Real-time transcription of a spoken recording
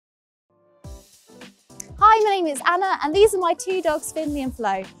Hi, my name is Anna and these are my two dogs, Finley and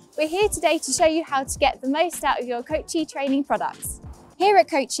Flo. We're here today to show you how to get the most out of your Coachi training products. Here at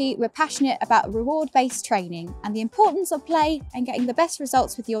Coachi, we're passionate about reward-based training and the importance of play and getting the best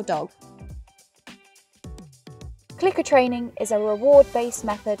results with your dog. Clicker training is a reward-based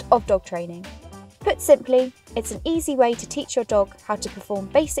method of dog training. Put simply, it's an easy way to teach your dog how to perform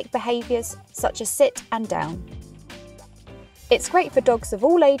basic behaviours such as sit and down. It's great for dogs of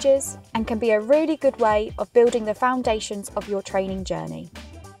all ages and can be a really good way of building the foundations of your training journey.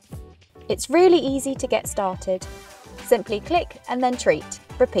 It's really easy to get started. Simply click and then treat,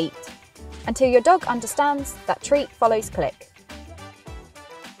 repeat, until your dog understands that treat follows click.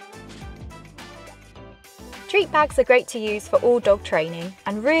 Treat bags are great to use for all dog training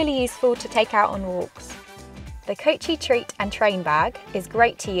and really useful to take out on walks. The Coachi Treat and Train bag is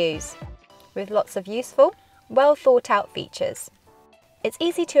great to use, with lots of useful, well thought out features. It's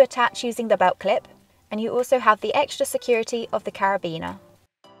easy to attach using the belt clip, and you also have the extra security of the carabiner.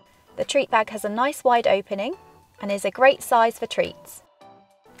 The treat bag has a nice wide opening and is a great size for treats.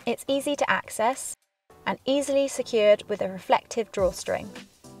 It's easy to access and easily secured with a reflective drawstring.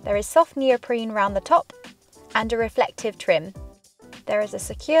 There is soft neoprene round the top and a reflective trim. There is a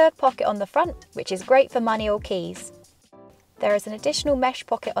secure pocket on the front, which is great for money or keys. There is an additional mesh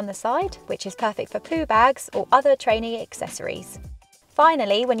pocket on the side, which is perfect for poo bags or other training accessories.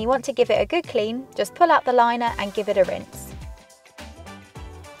 Finally, when you want to give it a good clean, just pull out the liner and give it a rinse.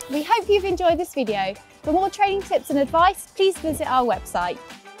 We hope you've enjoyed this video. For more training tips and advice, please visit our website.